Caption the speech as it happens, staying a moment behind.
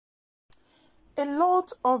A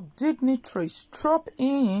lot of dignitaries drop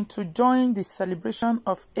in to join the celebration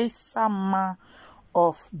of Esama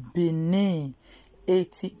of Benin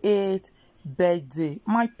 88th birthday.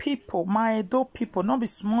 My people, my Edo people, not be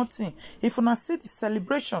small thing. If you not see the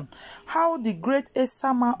celebration, how the great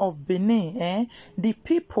Esama of Benin, the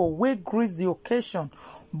people will grace the occasion,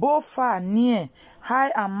 both far, near,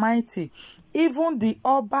 high and mighty. Even the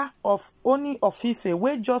Oba of Oni of Ife,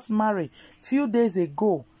 we just married few days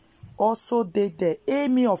ago, also they there.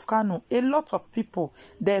 Amy of Kano, a lot of people,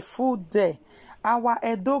 they full there. Our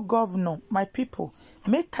Edo governor, my people,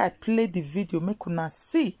 make I play the video, make una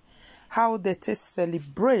see how they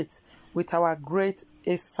celebrate with our great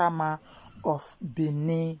Esama of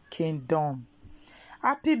Benin Kingdom.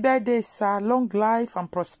 Happy birthday, sir. Long life and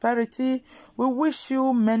prosperity. We wish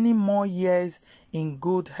you many more years in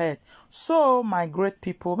good health. So, my great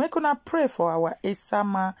people, make una pray for our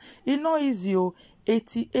Esama. It no easy,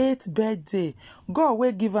 88th birthday. God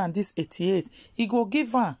will give her this 88. He go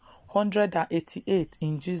give her 188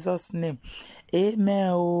 in Jesus' name.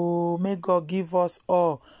 Amen. Oh, may God give us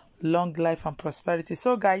all long life and prosperity.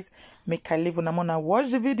 So, guys, make I leave on a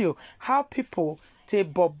watch the video. How people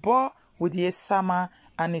take bobo with the Esama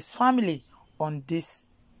and his family on this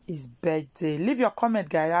his birthday. Leave your comment,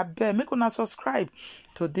 guys. I beg, make una subscribe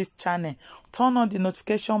to this channel. Turn on the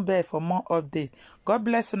notification bell for more updates. God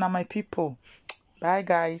bless you, now, my people. Bye,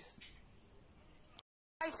 guys.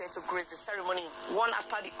 To grace the ceremony, one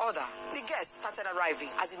after the other, the guests started arriving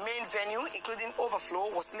as the main venue, including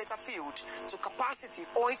overflow, was later filled to capacity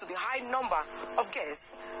owing to the high number of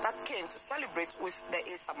guests that came to celebrate with the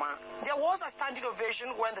Esama. There was a standing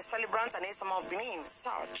ovation when the celebrant and Esama of Benin,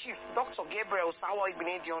 Sir Chief Dr. Gabriel Esama of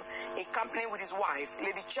Benin, in company with his wife,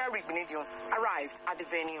 Lady Cherry Benin, arrived at the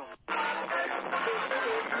venue.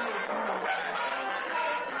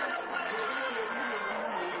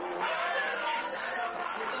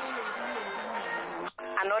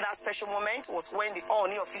 Another special moment was when the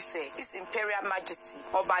Oni of Ife, His Imperial Majesty,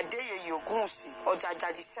 Obadeye Yogunsi,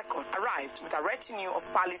 Ojajaji II, arrived with a retinue of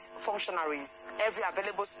palace functionaries. Every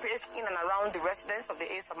available space in and around the residence of the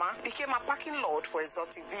Esama became a parking lot for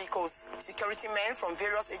exotic vehicles. Security men from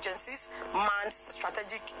various agencies manned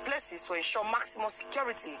strategic places to ensure maximum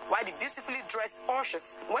security, while the beautifully dressed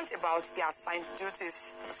ushers went about their assigned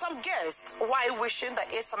duties. Some guests, while wishing the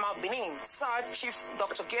Esama of Benin, Sir Chief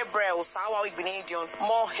Dr. Gabriel Esama of Benin,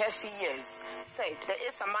 more healthy years, said the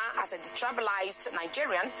Esama, as a detribalized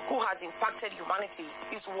Nigerian who has impacted humanity,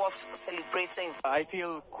 is worth celebrating. I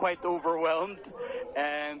feel quite overwhelmed,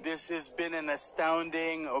 and this has been an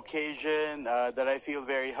astounding occasion that I feel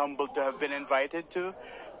very humbled to have been invited to.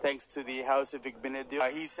 Thanks to the House of Igbenedion.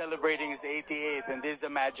 He's celebrating his 88th, and this is a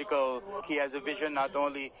magical. He has a vision not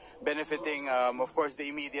only benefiting, of course, the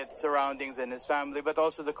immediate surroundings and his family, but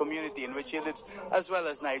also the community in which he lives, as well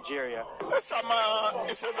as Nigeria. Esama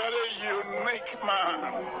is a very unique man.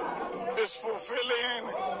 He's fulfilling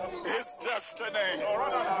his destiny.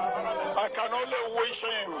 I can only wish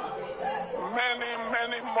him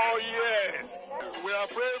many more years. We are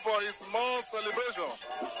praying for his more celebration,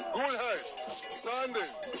 good health,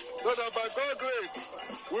 standing, so that by God's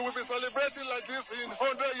grace, we will be celebrating like this in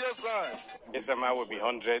 100 years' time. Esama will be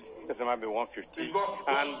 100, Esama will be 150.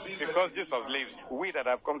 And because Jesus lives, we that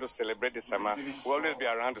have come to celebrate Esama will always be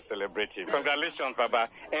around to celebrate him. Congratulations, Baba,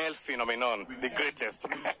 El Phenomenon, the greatest.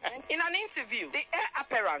 In an interview, the heir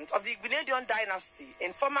apparent of the Igbenedion dynasty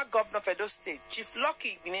and former governor of Edo State, Chief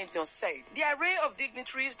Lucky Igbenedion, said the array of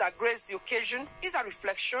dignitaries that graced the occasion is a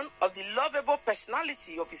reflection of the lovable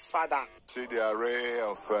personality of his father. See the array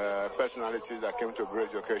of personalities that came to grace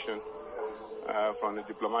the occasion, from the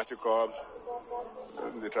diplomatic corps,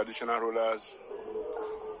 the traditional rulers,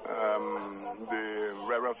 the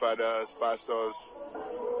reverend fathers, pastors.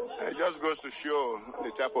 It just goes to show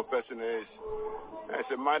the type of person he is.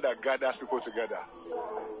 It's a man that gathers people together,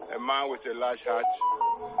 a man with a large heart,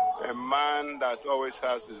 a man that always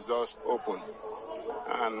has his doors open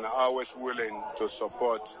and always willing to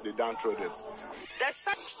support the downtrodden.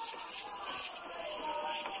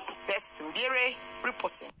 Best Mbire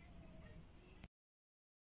reporting.